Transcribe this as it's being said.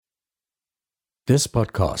This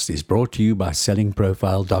podcast is brought to you by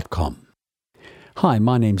sellingprofile.com. Hi,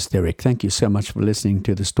 my name's Derek. Thank you so much for listening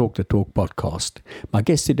to the Talk the Talk podcast. My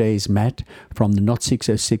guest today is Matt from the Not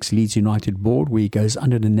 606 Leeds United board, where he goes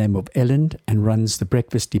under the name of Elland and runs the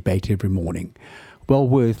breakfast debate every morning. Well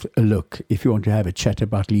worth a look if you want to have a chat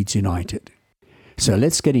about Leeds United. So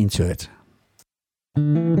let's get into it.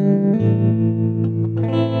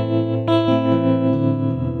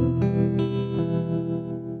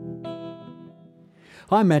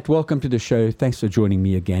 Hi, Matt. Welcome to the show. Thanks for joining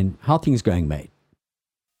me again. How are things going, mate?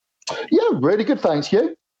 Yeah, really good, thanks.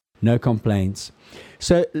 You? No complaints.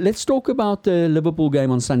 So let's talk about the Liverpool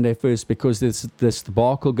game on Sunday first, because there's this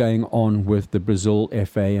debacle going on with the Brazil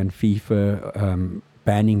FA and FIFA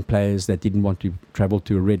banning players that didn't want to travel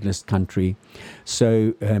to a red list country.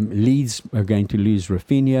 So Leeds are going to lose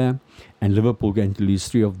Rafinha, and Liverpool are going to lose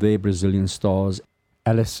three of their Brazilian stars,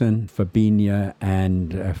 Alisson, Fabinho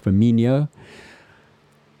and Firmino.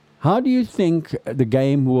 How do you think the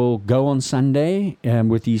game will go on Sunday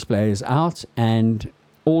with these players out? And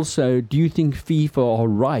also, do you think FIFA are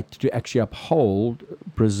right to actually uphold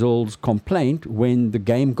Brazil's complaint when the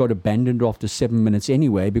game got abandoned after 7 minutes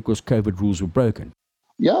anyway because COVID rules were broken?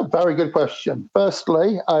 Yeah, very good question.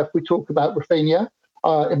 Firstly, if we talk about Rafinha,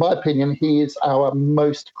 in my opinion, he is our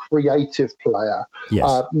most creative player.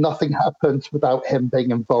 Yes. Nothing happens without him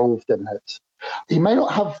being involved in it. He may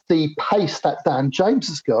not have the pace that Dan James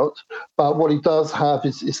has got, but what he does have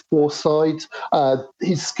is foresight.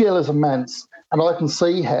 His skill is immense, and I can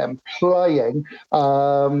see him playing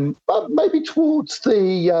maybe towards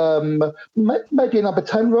the maybe number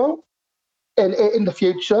 10 role in the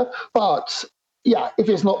future. But yeah, if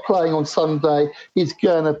he's not playing on Sunday, he's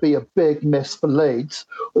going to be a big miss for Leeds.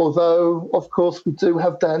 Although, of course, we do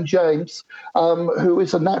have Dan James, who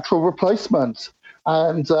is a natural replacement.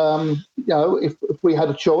 And, if we had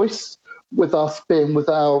a choice with us being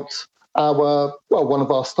without one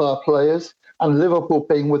of our star players and Liverpool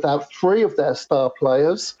being without three of their star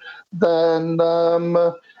players, then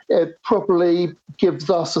it probably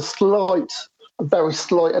gives us a very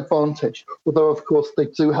slight advantage, although, of course, they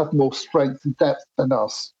do have more strength and depth than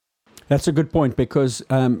us. That's a good point, because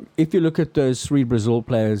if you look at those three Brazil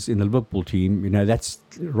players in the Liverpool team, that's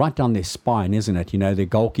right down their spine, isn't it? The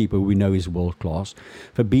goalkeeper we know is world class.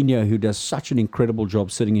 Fabinho, who does such an incredible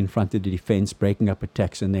job sitting in front of the defence, breaking up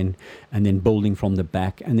attacks and then building from the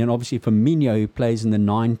back. And then obviously Firmino, who plays in the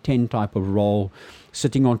 9-10 type of role,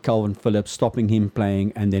 sitting on Calvin Phillips, stopping him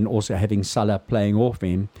playing, and then also having Salah playing off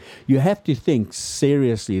him. You have to think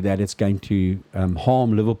seriously that it's going to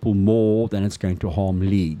harm Liverpool more than it's going to harm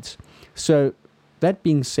Leeds. So, that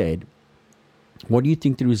being said, what do you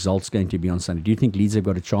think the result's going to be on Sunday? Do you think Leeds have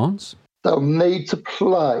got a chance? They'll need to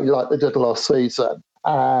play like they did last season,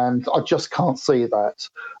 and I just can't see that.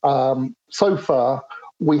 So far,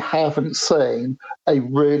 we haven't seen a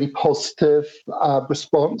really positive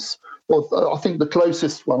response. Well, I think the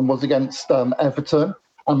closest one was against Everton,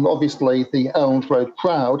 and obviously the Elland Road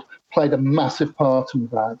crowd played a massive part in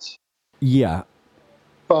that. Yeah.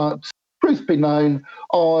 But truth be known,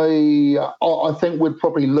 I think we'd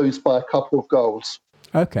probably lose by a couple of goals.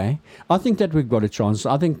 Okay. I think that we've got a chance.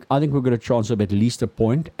 I think we've got a chance of at least a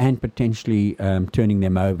point and potentially turning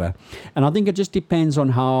them over. And I think it just depends on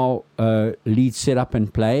how Leeds set up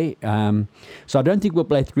and play. So I don't think we'll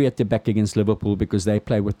play three at the back against Liverpool because they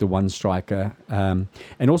play with the one striker.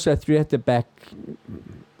 And also three at the back,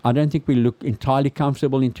 I don't think we look entirely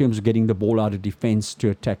comfortable in terms of getting the ball out of defence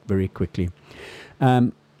to attack very quickly.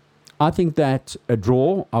 I think that a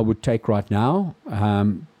draw I would take right now,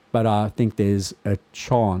 but I think there's a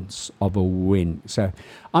chance of a win. So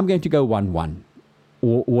I'm going to go 1-1.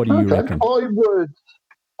 Or what do you reckon?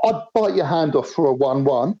 I'd bite your hand off for a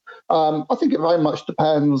 1-1. I think it very much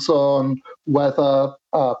depends on whether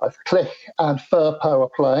both Klich and Firpo are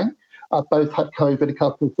playing. Both had COVID a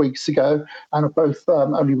couple of weeks ago and are both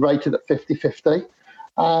only rated at 50-50.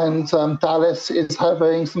 And Dallas is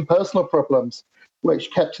having some personal problems,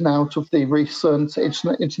 which kept him out of the recent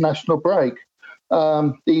international break.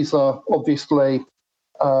 These are obviously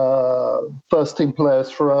first-team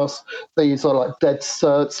players for us. These are like dead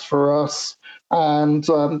certs for us. And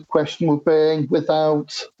the question will be,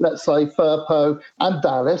 without, let's say, Firpo and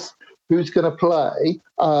Dallas, who's going to play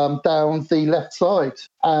down the left side?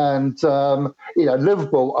 And,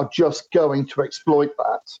 Liverpool are just going to exploit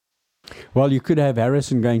that. Well, you could have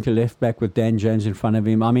Harrison going to left back with Dan James in front of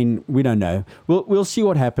him. I mean, we don't know. We'll see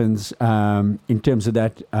what happens in terms of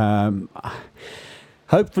that.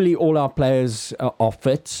 Hopefully all our players are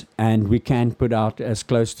fit and we can put out as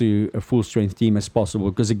close to a full-strength team as possible,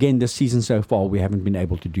 because, again, this season so far we haven't been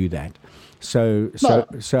able to do that. So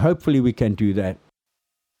hopefully we can do that.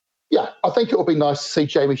 Yeah, I think it will be nice to see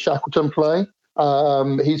Jamie Shackleton play.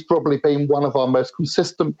 He's probably been one of our most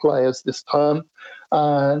consistent players this term.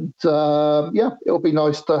 And it'll be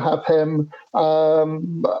nice to have him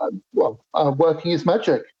working his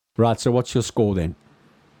magic. Right, so what's your score then?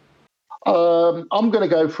 I'm going to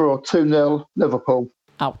go for a 2-0 Liverpool.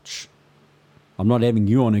 Ouch. I'm not having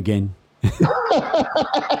you on again.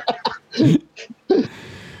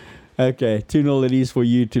 Okay, 2-0 it is for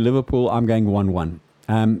you to Liverpool. I'm going 1-1.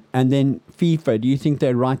 And then FIFA, do you think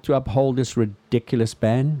they're right to uphold this ridiculous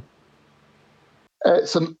ban?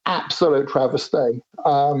 It's an absolute travesty.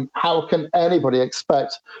 How can anybody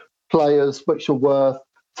expect players which are worth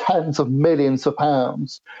tens of millions of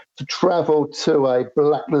pounds to travel to a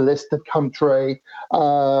blacklisted country,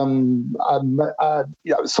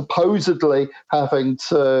 supposedly having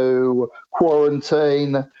to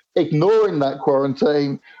quarantine, ignoring that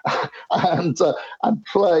quarantine and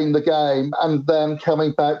playing the game, and then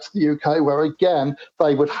coming back to the UK where, again,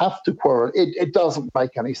 they would have to quarantine. It doesn't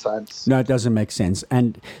make any sense. No, it doesn't make sense.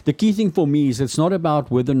 And the key thing for me is it's not about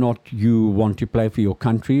whether or not you want to play for your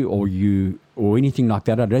country or anything like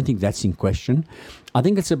that. I don't think that's in question. I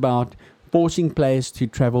think it's about forcing players to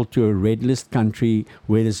travel to a red list country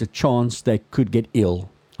where there's a chance they could get ill.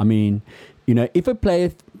 I mean, if a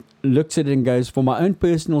player looks at it and goes, for my own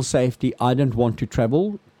personal safety, I don't want to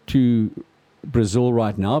travel to Brazil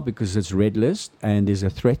right now because it's red list and there's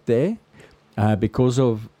a threat there because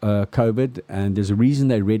of COVID, and there's a reason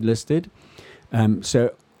they red listed.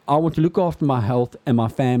 So I want to look after my health and my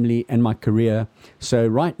family and my career. So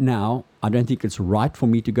right now, I don't think it's right for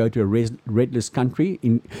me to go to a red list country.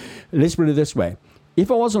 Let's put it this way. If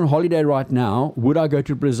I was on holiday right now, would I go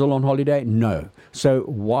to Brazil on holiday? No. So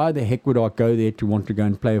why the heck would I go there to want to go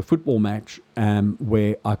and play a football match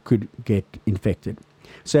where I could get infected?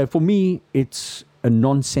 So for me, it's a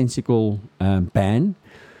nonsensical ban.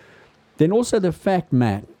 Then also the fact,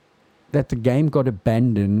 Matt, that the game got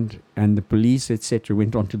abandoned and the police, etc.,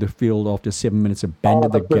 went onto the field after 7 minutes,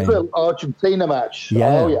 abandoned the game. Brazil-Argentina match.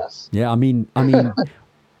 Yeah. Oh, yes. Yeah, I mean,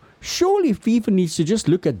 surely FIFA needs to just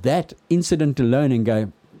look at that incident alone and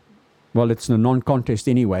go, well, it's a non-contest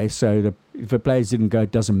anyway, so if the players didn't go,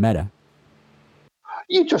 it doesn't matter.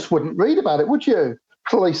 You just wouldn't read about it, would you?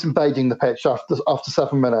 Police invading the pitch after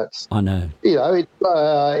 7 minutes. I know.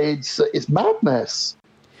 It's madness.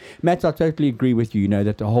 Matt, I totally agree with you,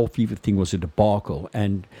 that the whole FIFA thing was a debacle,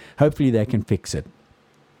 and hopefully they can fix it.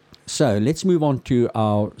 So let's move on to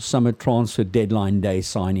our summer transfer deadline day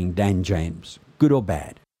signing, Dan James. Good or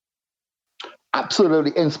bad?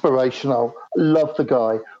 Absolutely inspirational. Love the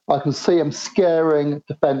guy. I can see him scaring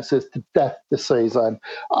defences to death this season.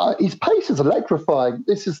 His pace is electrifying.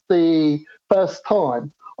 This is the first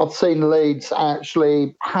time I've seen Leeds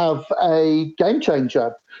actually have a game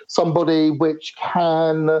changer, somebody which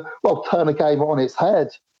can, turn a game on its head.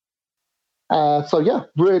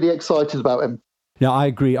 Really excited about him. Yeah, I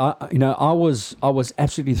agree. I was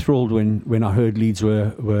absolutely thrilled when I heard Leeds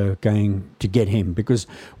were going to get him, because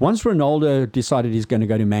once Ronaldo decided he's going to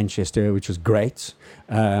go to Manchester, which was great,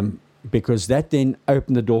 because that then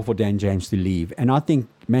opened the door for Dan James to leave. And I think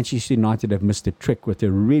Manchester United have missed a trick with a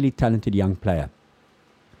really talented young player.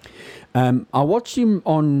 I watched him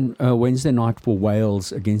on Wednesday night for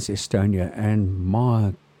Wales against Estonia, and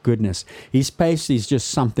my goodness, his pace is just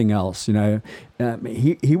something else.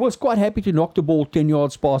 He was quite happy to knock the ball 10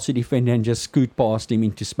 yards past the defender and just scoot past him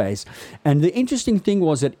into space. And the interesting thing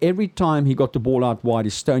was that every time he got the ball out wide,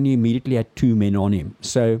 Estonia immediately had two men on him.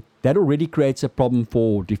 So that already creates a problem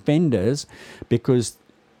for defenders, because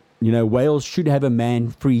Wales should have a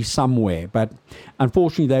man free somewhere, but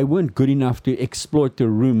unfortunately they weren't good enough to exploit the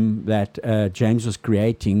room that James was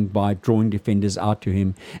creating by drawing defenders out to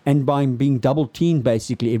him and by being double teamed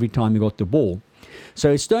basically every time he got the ball.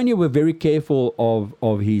 So Estonia were very careful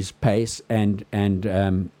of his pace and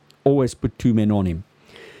always put two men on him.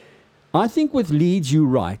 I think with Leeds, you're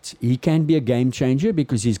right. He can be a game changer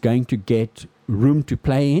because he's going to get room to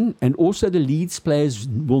play in, and also the Leeds players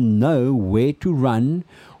will know where to run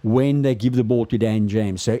when they give the ball to Dan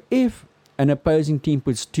James. So if an opposing team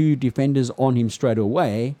puts two defenders on him straight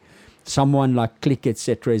away, someone like Click,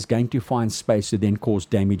 etc., is going to find space to then cause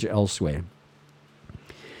damage elsewhere.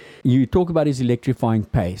 You talk about his electrifying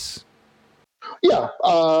pace. Yeah,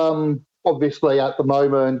 obviously at the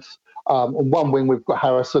moment, on one wing we've got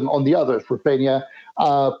Harrison, on the other it's Raphinha,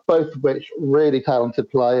 both of which really talented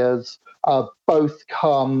players, both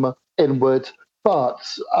come inward, but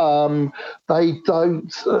they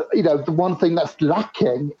don't, the one thing that's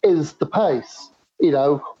lacking is the pace.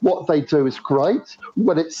 what they do is great.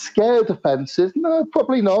 Will it scare defences? No,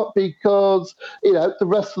 probably not, because, the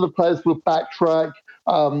rest of the players will backtrack.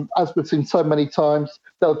 As we've seen so many times,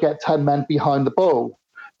 they'll get 10 men behind the ball.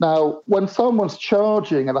 Now, when someone's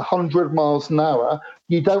charging at 100 miles an hour,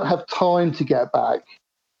 you don't have time to get back.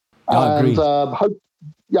 I agree.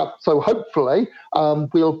 So hopefully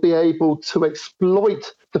we'll be able to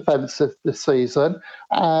exploit defensive this season,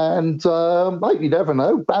 and you never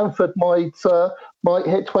know, Bamford might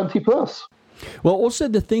hit 20 plus. Well, also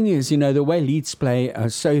the thing is, the way Leeds play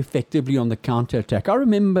so effectively on the counter-attack. I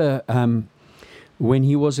remember when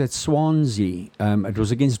he was at Swansea, it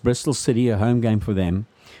was against Bristol City, a home game for them.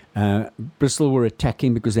 Bristol were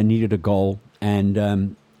attacking because they needed a goal,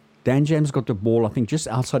 and Dan James got the ball, I think, just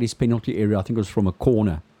outside his penalty area. I think it was from a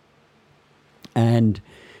corner. And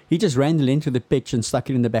he just ran the length of the pitch and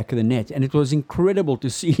stuck it in the back of the net. And it was incredible to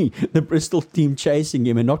see the Bristol team chasing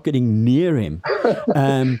him and not getting near him.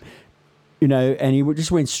 And he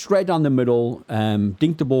just went straight down the middle,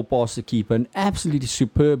 dinked the ball past the keeper, an absolutely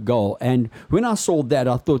superb goal. And when I saw that,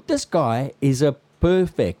 I thought, this guy is a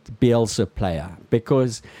perfect Bielsa player,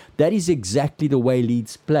 because that is exactly the way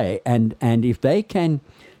Leeds play. And if they can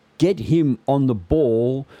get him on the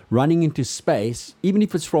ball, running into space, even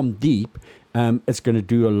if it's from deep, it's going to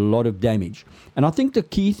do a lot of damage. And I think the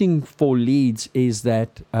key thing for Leeds is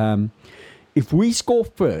that if we score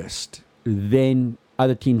first, then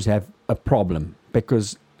other teams have a problem,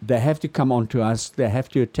 because they have to come onto us, they have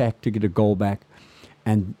to attack to get a goal back.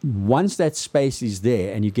 And once that space is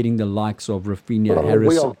there and you're getting the likes of Rafinha, Harris...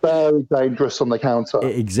 We are very dangerous on the counter.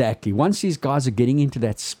 Exactly. Once these guys are getting into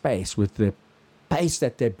that space with the pace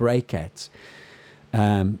that they break at,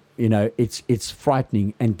 it's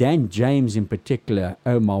frightening. And Dan James in particular,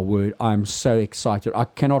 oh my word, I'm so excited. I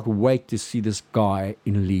cannot wait to see this guy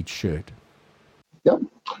in a Leeds shirt. Yep.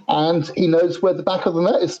 And he knows where the back of the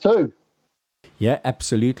net is too. Yeah,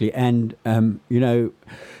 absolutely. And, I know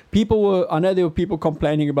there were people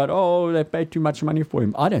complaining about, they paid too much money for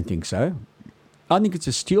him. I don't think so. I think it's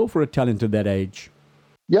a steal for a talent of that age.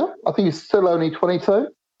 Yeah, I think he's still only 22.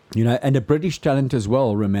 And a British talent as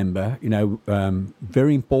well, remember,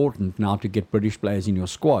 very important now to get British players in your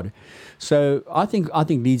squad. So I think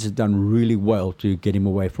Leeds have done really well to get him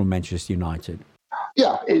away from Manchester United.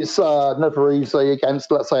 Yeah, it's never easy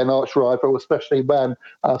against, let's say, an arch rival, especially when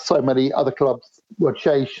so many other clubs were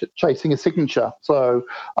chasing a signature. So,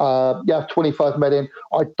 25 million,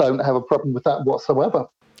 I don't have a problem with that whatsoever.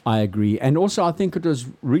 I agree. And also, I think it was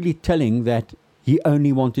really telling that he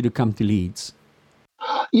only wanted to come to Leeds.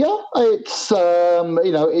 Yeah, it's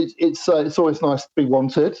always nice to be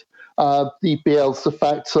wanted. The Bielsa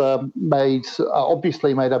factor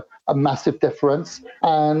obviously made a massive difference,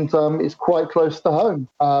 and it's quite close to home.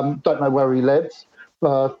 Don't know where he lives,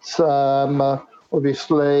 but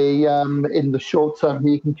obviously in the short term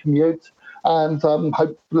he can commute and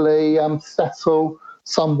hopefully settle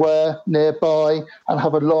somewhere nearby and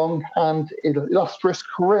have a long and illustrious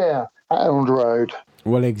career at Elland Road.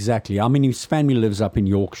 Well, exactly. I mean, his family lives up in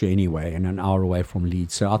Yorkshire anyway, and an hour away from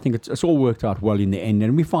Leeds. So I think it's all worked out well in the end,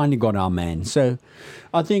 and we finally got our man. So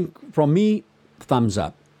I think, from me, thumbs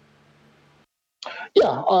up. Yeah,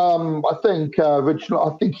 I think I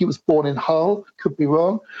think he was born in Hull. Could be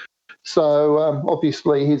wrong. So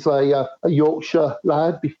obviously he's a Yorkshire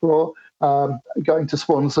lad before going to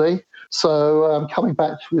Swansea. So coming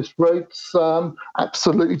back to his roots,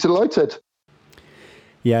 absolutely delighted.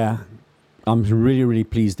 Yeah. I'm really, really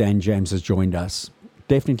pleased Dan James has joined us.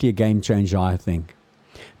 Definitely a game changer, I think.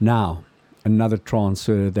 Now, another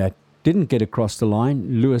transfer that didn't get across the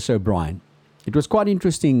line, Lewis O'Brien. It was quite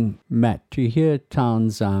interesting, Matt, to hear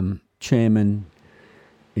Town's chairman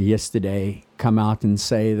yesterday come out and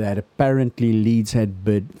say that apparently Leeds had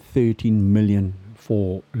bid 13 million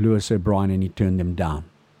for Lewis O'Brien and he turned them down.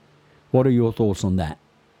 What are your thoughts on that?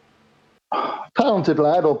 Talented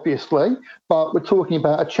lad, obviously, but we're talking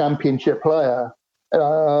about a championship player.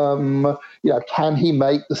 Can he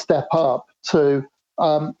make the step up to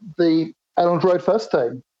the Elland Road first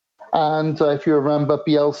team? And if you remember,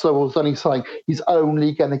 Bielsa was only saying he's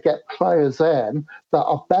only going to get players in that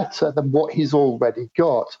are better than what he's already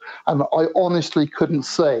got. And I honestly couldn't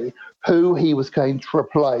see who he was going to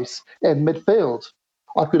replace in midfield.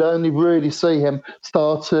 I could only really see him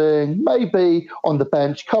starting maybe on the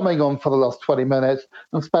bench, coming on for the last 20 minutes,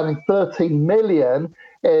 and spending 13 million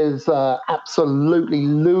is absolutely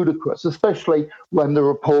ludicrous, especially when the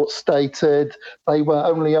report stated they were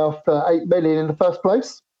only after 8 million in the first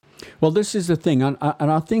place. Well, this is the thing, and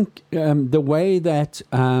I think the way that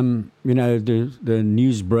the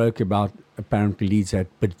news broke about apparently Leeds had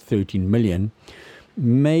bid 13 million,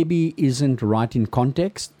 maybe isn't right in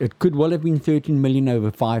context. It could well have been 13 million over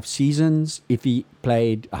 5 seasons if he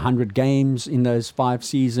played 100 games in those 5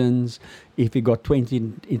 seasons, if he got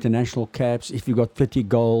 20 international caps, if he got 30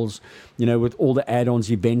 goals, with all the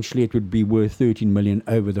add-ons, eventually it would be worth 13 million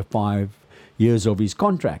over the 5 years of his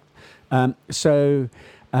contract. So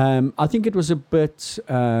I think it was a bit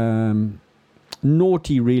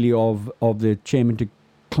naughty, really, of the chairman to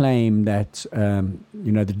claim that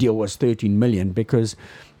the deal was 13 million, because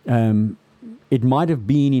it might have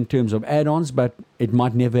been in terms of add-ons, but it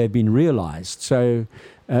might never have been realized. So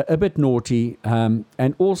a bit naughty,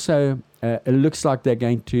 and also it looks like they're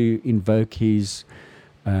going to invoke his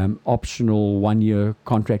optional 1-year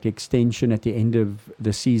contract extension at the end of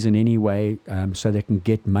the season anyway, so they can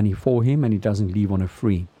get money for him and he doesn't leave on a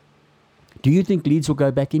free. Do you think Leeds will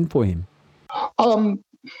go back in for him?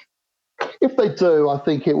 If they do, I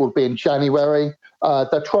think it will be in January.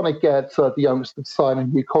 They're trying to get the youngster to sign a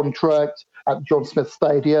new contract at John Smith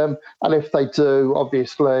Stadium, and if they do,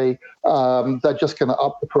 obviously, they're just going to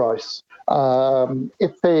up the price.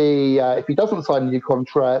 If he doesn't sign a new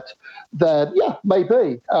contract, then yeah,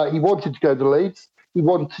 maybe. He wanted to go to Leeds. He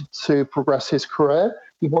wanted to progress his career.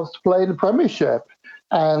 He wants to play in the Premiership.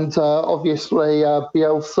 And obviously,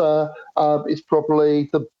 Bielsa is probably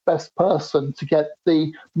the best person to get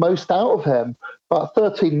the most out of him. But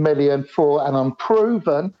 13 million for an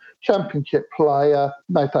unproven Championship player,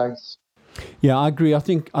 no thanks. Yeah, I agree. I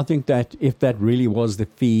think that if that really was the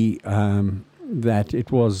fee, that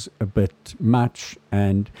it was a bit much,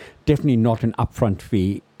 and definitely not an upfront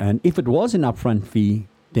fee. And if it was an upfront fee,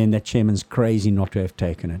 then that chairman's crazy not to have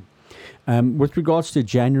taken it. With regards to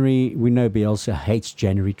January, we know Bielsa hates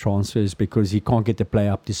January transfers because he can't get the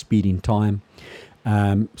player up to speed in time.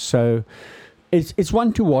 So it's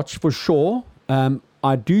one to watch for sure.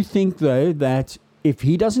 I do think, though, that if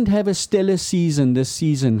he doesn't have a stellar season this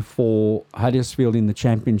season for Huddersfield in the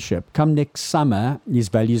Championship, come next summer, his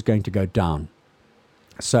value is going to go down.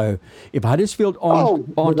 So if Huddersfield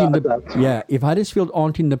aren't in if Huddersfield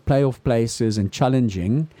aren't in the playoff places and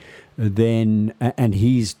challenging, then and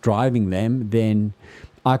he's driving them, then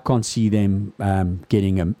I can't see them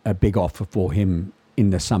getting a big offer for him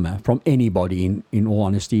in the summer from anybody, in all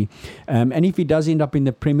honesty. And if he does end up in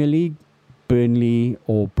the Premier League, Burnley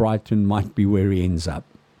or Brighton might be where he ends up.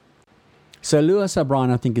 So Lewis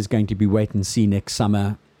O'Brien, I think, is going to be wait and see next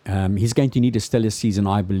summer. He's going to need a stellar season,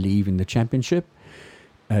 I believe, in the Championship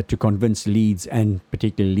to convince Leeds, and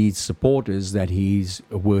particularly Leeds supporters, that he's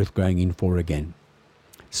worth going in for again.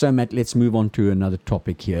 So, Matt, let's move on to another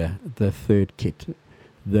topic here, the third kit,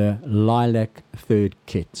 the Lilac third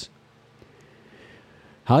kit.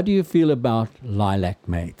 How do you feel about Lilac,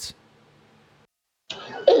 mate?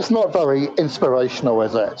 It's not very inspirational,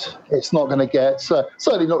 is it? It's not going to get,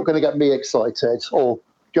 certainly not going to get me excited or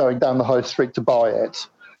going down the high street to buy it.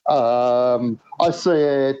 I see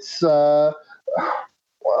it,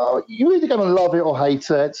 well, you're either going to love it or hate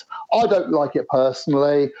it. I don't like it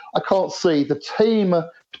personally. I can't see the team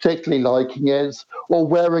particularly liking it or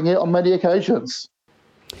wearing it on many occasions.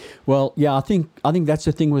 Well, yeah, I think that's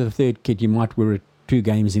the thing with the third kit. You might wear it 2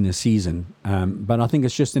 games in a season, but I think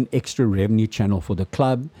it's just an extra revenue channel for the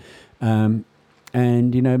club, and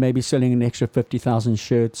maybe selling an extra 50,000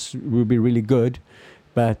 shirts would be really good.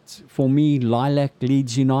 But for me, Lilac,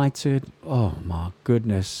 Leeds United, oh my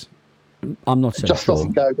goodness, I'm not so sure. It just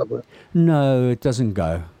doesn't go, does it? No, it doesn't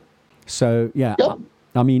go. So yeah, yep.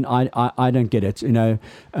 I mean, I don't get it. I know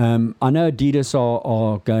Adidas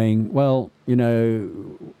are going, well,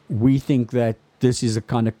 we think that this is a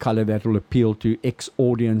kind of color that will appeal to X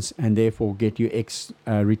audience and therefore get you X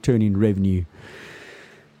return in revenue.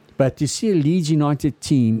 But to see a Leeds United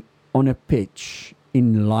team on a pitch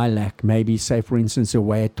in lilac, maybe say for instance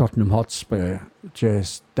away at Tottenham Hotspur,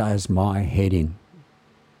 just does my head in.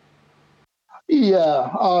 Yeah,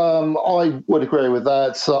 I would agree with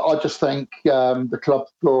that. So I just think the club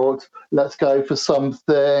thought, let's go for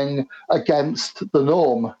something against the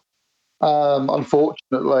norm.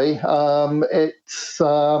 Unfortunately,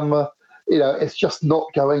 it's just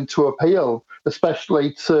not going to appeal,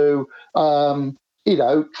 especially to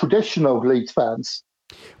traditional Leeds fans.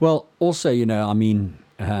 Well, also,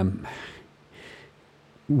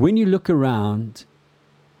 when you look around,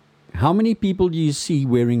 how many people do you see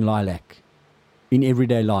wearing lilac in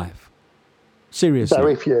everyday life? Seriously,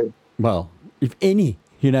 very few. Well, if any,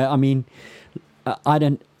 I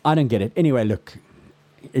don't get it. Anyway, look,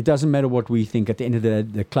 it doesn't matter what we think. At the end of the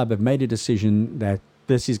day, the club have made a decision that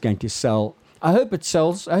this is going to sell. I hope it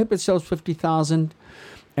sells. I hope it sells 50,000,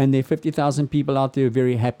 and there are 50,000 people out there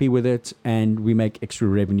very happy with it, and we make extra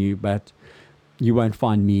revenue. But you won't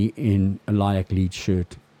find me in a Lilac Leeds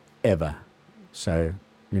shirt ever. So,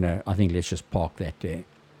 I think let's just park that there.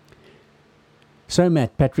 So,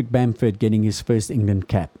 Matt, Patrick Bamford getting his first England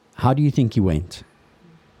cap. How do you think he went?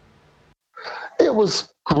 It was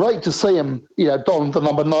great to see him, don the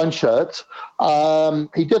number 9 shirt.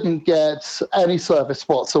 He didn't get any service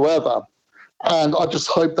whatsoever. And I just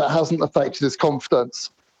hope that hasn't affected his confidence.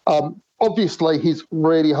 Obviously, he's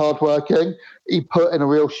really hardworking. He put in a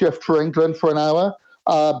real shift for England for an hour,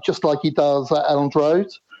 just like he does at Elland Road.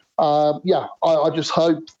 I just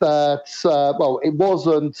hope that,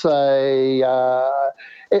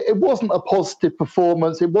 it wasn't a positive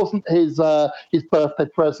performance. It wasn't his birthday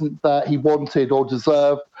present that he wanted or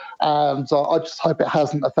deserved. And I just hope it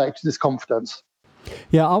hasn't affected his confidence.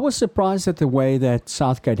 Yeah, I was surprised at the way that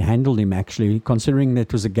Southgate handled him, actually, considering that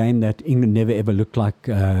it was a game that England never ever looked like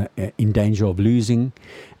in danger of losing.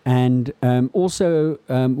 And also,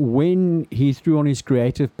 when he threw on his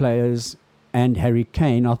creative players and Harry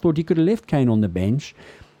Kane, I thought he could have left Kane on the bench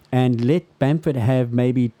and let Bamford have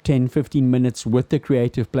maybe 10, 15 minutes with the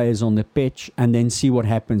creative players on the pitch and then see what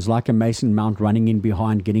happens, like a Mason Mount running in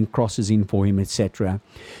behind, getting crosses in for him, etc.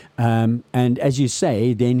 And as you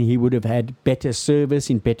say, then he would have had better service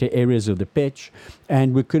in better areas of the pitch,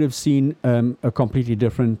 and we could have seen a completely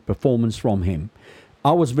different performance from him.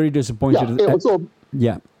 I was very disappointed.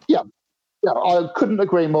 Yeah, I couldn't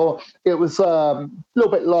agree more. It was a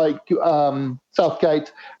little bit like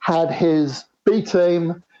Southgate had his B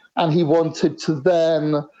team, and he wanted to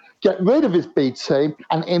then get rid of his B team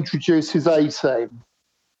and introduce his A team.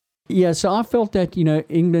 Yeah, so I felt that,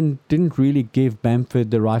 England didn't really give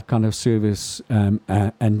Bamford the right kind of service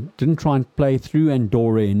and didn't try and play through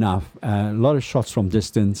Andorra enough. A lot of shots from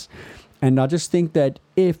distance. And I just think that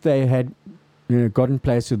if they had gotten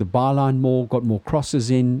players to the byline more, got more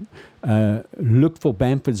crosses in, looked for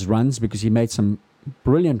Bamford's runs because he made some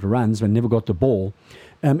brilliant runs but never got the ball,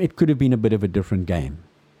 it could have been a bit of a different game.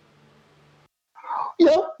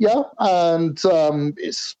 Yeah, and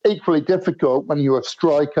it's equally difficult when you're a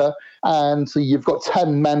striker and you've got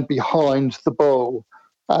 10 men behind the ball.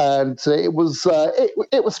 And it was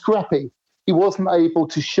scrappy. He wasn't able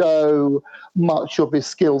to show much of his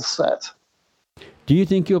skill set. Do you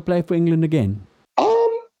think he'll play for England again?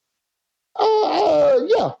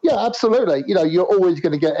 Yeah, absolutely. You're always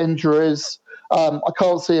going to get injuries. I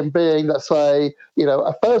can't see him being, let's say,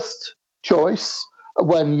 a first choice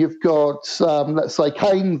when you've got, let's say,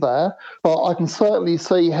 Kane there, but I can certainly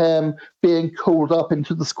see him being called up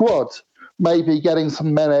into the squad, maybe getting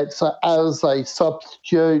some minutes as a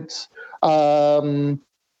substitute, but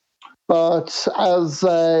as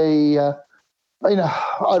a,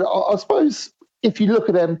 I suppose if you look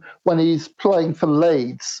at him when he's playing for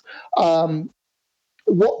Leeds,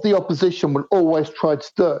 what the opposition will always try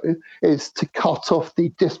to do is to cut off the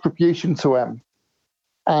distribution to him.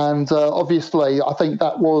 And obviously, I think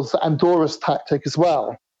that was Andorra's tactic as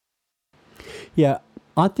well. Yeah,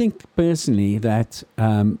 I think personally that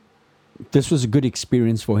this was a good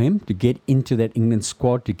experience for him to get into that England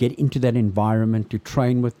squad, to get into that environment, to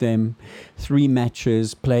train with them. 3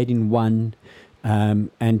 matches, played in 1,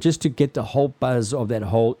 and just to get the whole buzz of that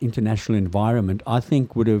whole international environment, I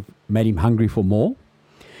think would have made him hungry for more.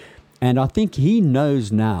 And I think he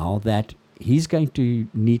knows now that he's going to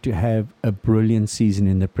need to have a brilliant season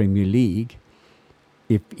in the Premier League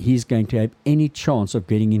if he's going to have any chance of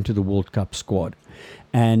getting into the World Cup squad.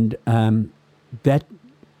 And that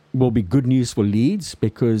will be good news for Leeds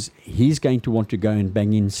because he's going to want to go and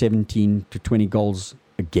bang in 17 to 20 goals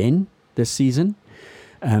again this season,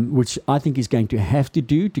 which I think he's going to have to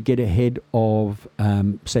do to get ahead of,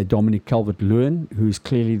 say, Dominic Calvert-Lewin, who's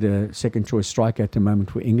clearly the second choice striker at the moment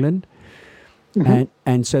for England. Mm-hmm.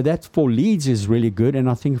 And so that for Leeds is really good, and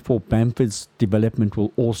I think for Bamford's development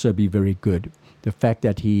will also be very good. The fact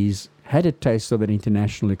that he's had a taste of an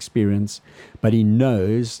international experience, but he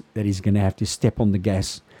knows that he's going to have to step on the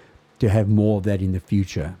gas to have more of that in the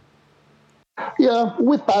future. Yeah,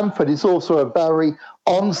 with Bamford, he's also a very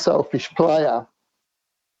unselfish player.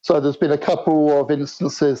 So there's been a couple of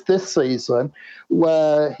instances this season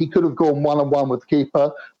where he could have gone one-on-one with the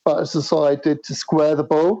keeper, but has decided to square the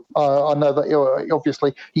ball. I know that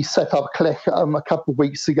obviously he set up Click a couple of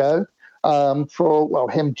weeks ago for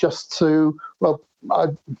him just to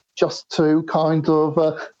kind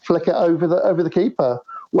of flick it over the keeper.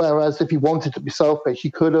 Whereas if he wanted to be selfish, he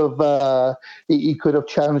could have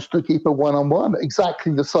challenged the keeper one-on-one.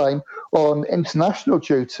 Exactly the same on international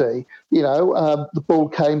duty. The ball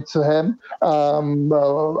came to him.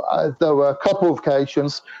 There were a couple of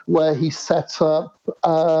occasions where he set up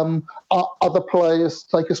other players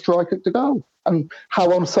to take a strike at the goal. And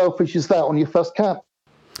how unselfish is that on your first cap?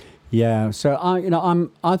 Yeah, so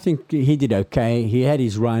I think he did okay. He had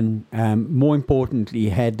his run. More importantly, he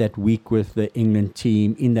had that week with the England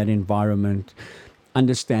team in that environment,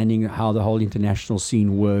 understanding how the whole international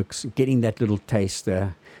scene works, getting that little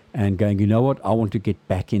taster, and going, you know what, I want to get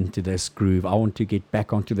back into this groove. I want to get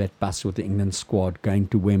back onto that bus with the England squad, going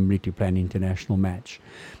to Wembley to play an international match.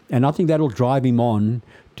 And I think that'll drive him on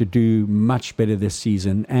to do much better this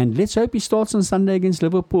season. And let's hope he starts on Sunday against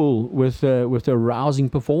Liverpool with a rousing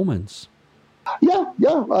performance. Yeah.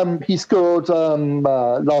 He scored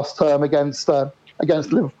last term against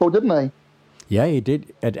Liverpool, didn't he? Yeah, he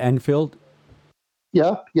did at Anfield.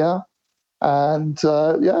 Yeah. And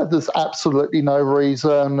there's absolutely no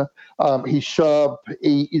reason. He's sharp.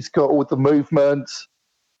 He's got all the movement.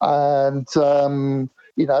 And,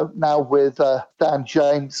 now with Dan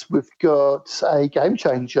James, we've got a game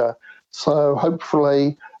changer. So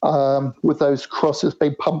hopefully, with those crosses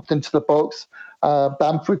being pumped into the box,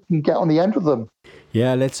 Bamford can get on the end of them.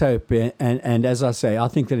 Yeah, let's hope. And as I say, I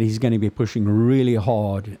think that he's going to be pushing really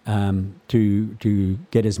hard to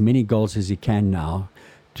get as many goals as he can now,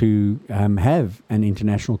 to have an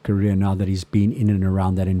international career now that he's been in and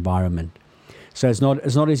around that environment. So it's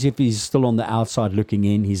not as if he's still on the outside looking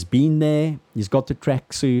in. He's been there. He's got the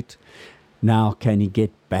tracksuit. Now, can he get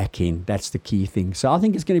back in? That's the key thing. So I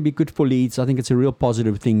think it's going to be good for Leeds. I think it's a real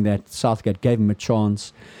positive thing that Southgate gave him a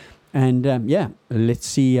chance. And, let's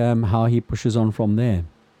see how he pushes on from there.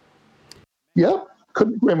 Yeah,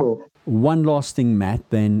 couldn't agree more. One last thing, Matt,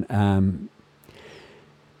 then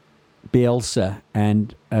Bielsa,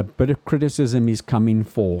 and a bit of criticism is coming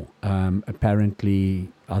for. Apparently,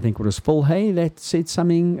 I think it was Phil Hay that said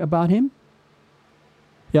something about him.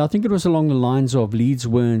 Yeah, I think it was along the lines of Leeds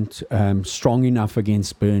weren't strong enough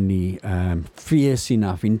against Burnley, fierce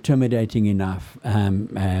enough, intimidating enough,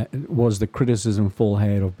 was the criticism Phil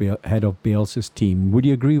Hay had of Bielsa's team. Would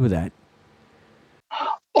you agree with that?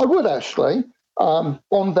 I would, actually.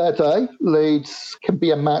 On their day, Leeds can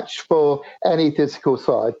be a match for any physical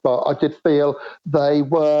side, but I did feel they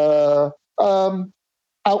were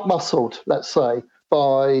outmuscled, let's say,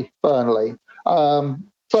 by Burnley.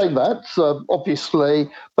 Saying that, obviously,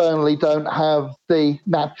 Burnley don't have the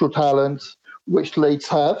natural talent which Leeds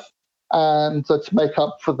have, and to make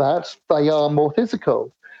up for that, they are more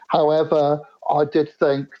physical. However, I did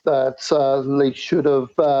think that Leeds should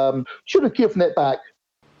have given it back.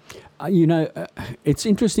 It's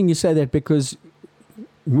interesting you say that, because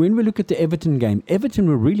when we look at the Everton game, Everton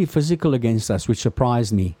were really physical against us, which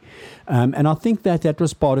surprised me. And I think that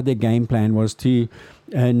was part of their game plan, was to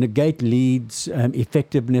negate Leeds'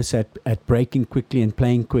 effectiveness at breaking quickly and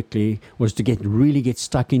playing quickly, was to really get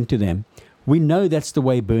stuck into them. We know that's the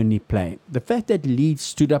way Burnley play. The fact that Leeds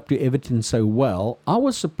stood up to Everton so well, I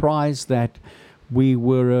was surprised that we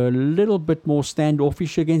were a little bit more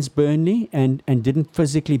standoffish against Burnley and didn't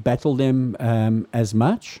physically battle them as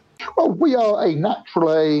much. Well, we are a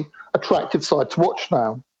naturally attractive side to watch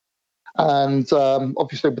now. And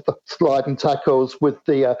obviously with the sliding tackles, with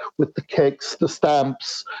the kicks, the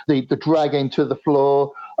stamps, the dragging to the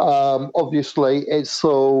floor, obviously it's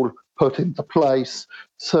all put into place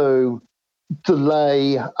to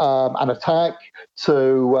delay an attack,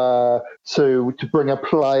 to bring a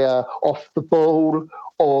player off the ball,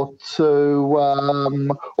 or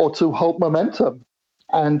to hold momentum,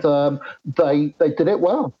 and they did it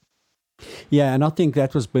well. Yeah, and I think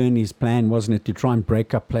that was Burnley's plan, wasn't it, to try and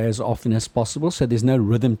break up players as often as possible so there's no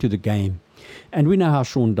rhythm to the game. And we know how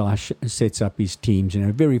Sean Dyche sets up his teams,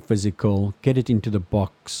 very physical, get it into the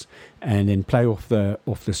box, and then play off the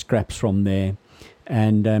scraps from there.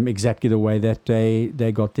 And exactly the way that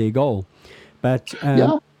they got their goal. But,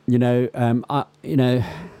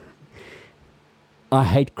 I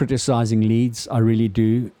hate criticising Leeds, I really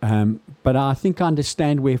do. But I think I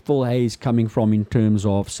understand where Phil Hay is coming from in terms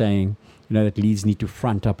of saying, that Leeds need to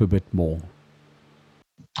front up a bit more.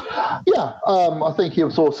 Yeah, I think he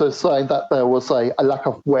was also saying that there was a lack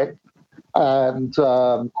of width, and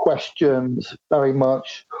questioned very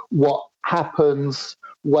much what happens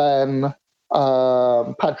when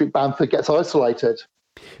Patrick Bamford gets isolated,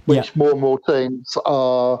 which more and more teams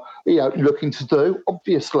are looking to do,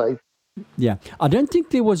 obviously. Yeah, I don't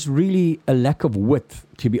think there was really a lack of width,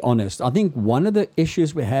 to be honest. I think one of the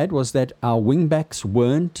issues we had was that our wing-backs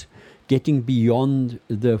weren't getting beyond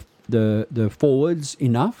the forwards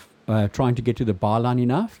enough, trying to get to the byline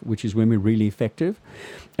enough, which is when we're really effective.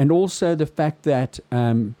 And also the fact that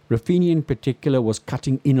Rafinha in particular was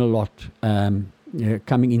cutting in a lot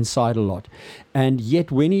coming inside a lot. And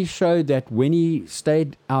yet when he showed that when he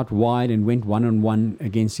stayed out wide and went one-on-one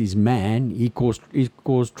against his man, he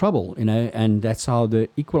caused trouble, and that's how the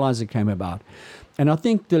equalizer came about. And I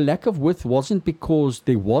think the lack of width wasn't because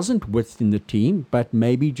there wasn't width in the team, but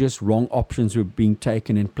maybe just wrong options were being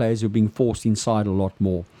taken and players were being forced inside a lot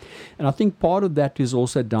more. And I think part of that is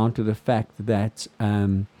also down to the fact that,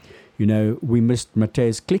 we missed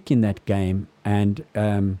Matthijs Klick in that game, and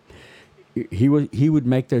he would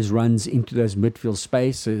make those runs into those midfield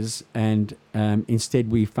spaces, and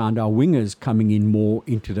instead we found our wingers coming in more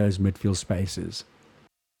into those midfield spaces.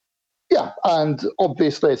 Yeah, and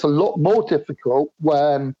obviously it's a lot more difficult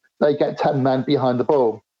when they get 10 men behind the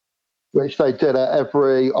ball, which they did at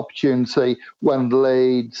every opportunity when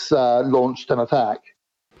Leeds launched an attack.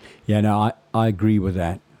 Yeah, no, I agree with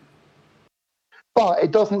that. But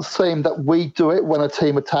it doesn't seem that we do it when a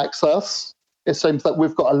team attacks us. It seems that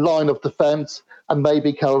we've got a line of defence and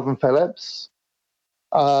maybe Calvin Phillips.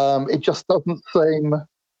 It just doesn't seem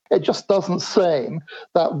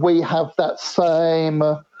that we have that same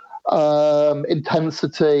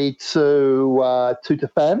intensity to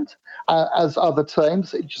defend as other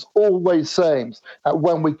teams. It just always seems that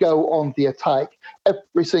when we go on the attack,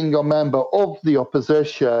 every single member of the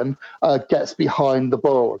opposition gets behind the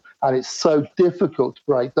ball, and it's so difficult to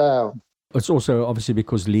break down. It's also obviously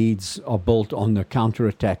because Leeds are built on the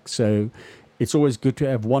counter-attack, so it's always good to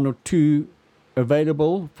have one or two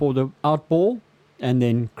available for the out ball and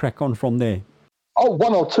then crack on from there. Oh,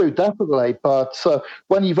 one or two, definitely. But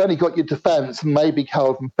when you've only got your defence, maybe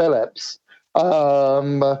Calvin Phillips,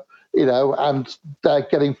 and they're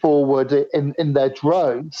getting forward in their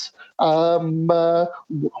drones,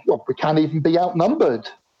 we can't even be outnumbered.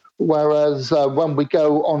 Whereas when we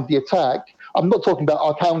go on the attack, I'm not talking about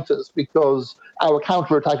our counters because our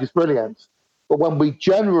counter-attack is brilliant. But when we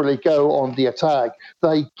generally go on the attack,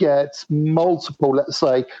 they get multiple, let's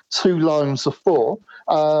say, 2 lines of 4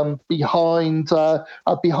 behind our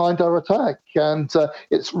attack. And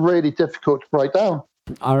it's really difficult to break down.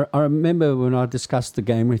 I remember when I discussed the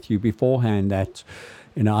game with you beforehand that,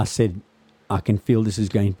 I said, I can feel this is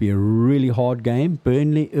going to be a really hard game.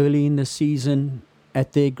 Burnley early in the season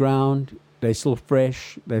at their ground, they're still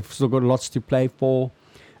fresh. They've still got lots to play for.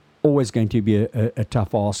 Always going to be a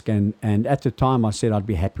tough ask. And at the time, I said I'd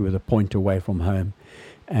be happy with a point away from home.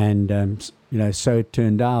 And, so it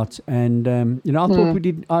turned out. And, I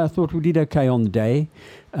thought we did okay on the day.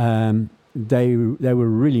 They were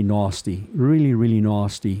really nasty, really, really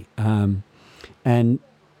nasty. And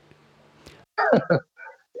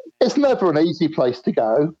it's never an easy place to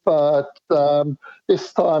go. But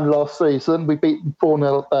this time last season, we beat them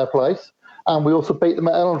 4-0 at their place. And we also beat them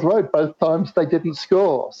at Elland Road. Both times they didn't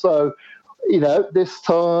score. So, this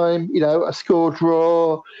time, a score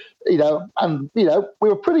draw, and, we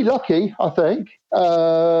were pretty lucky, I think.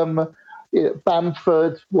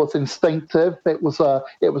 Bamford was instinctive. It was a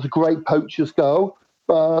great poacher's goal.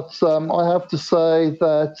 But I have to say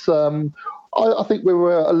that I think we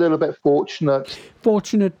were a little bit fortunate.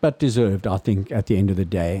 Fortunate but deserved, I think, at the end of the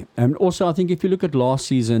day. And also, I think if you look at last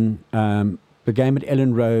season, the game at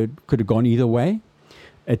Elland Road could have gone either way.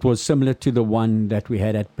 It was similar to the one that we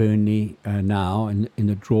had at Burnley now in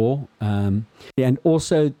the draw. And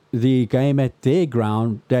also the game at their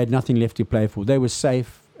ground, they had nothing left to play for. They were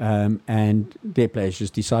safe, and their players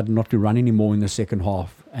just decided not to run anymore in the second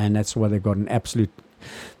half. And that's why they got an absolute,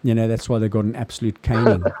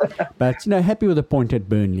 caning. But, happy with the point at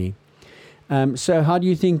Burnley. So how do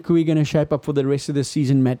you think we're going to shape up for the rest of the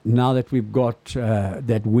season, Matt, now that we've got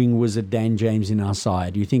that wing wizard Dan James in our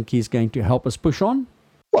side? Do you think he's going to help us push on?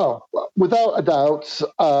 Well, without a doubt,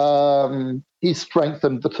 he's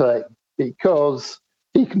strengthened the team because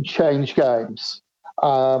he can change games.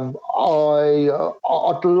 I'd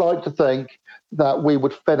like to think that we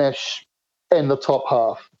would finish in the top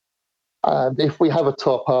half. And if we have a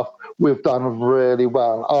top half, we've done really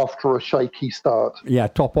well after a shaky start. Yeah,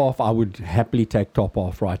 top off. I would happily take top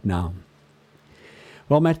off right now.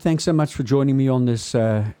 Well, Matt, thanks so much for joining me on this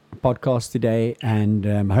podcast today, and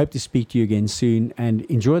I hope to speak to you again soon. And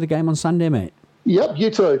enjoy the game on Sunday, mate. Yep,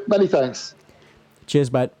 you too. Many thanks. Cheers,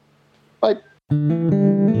 bud. Bye.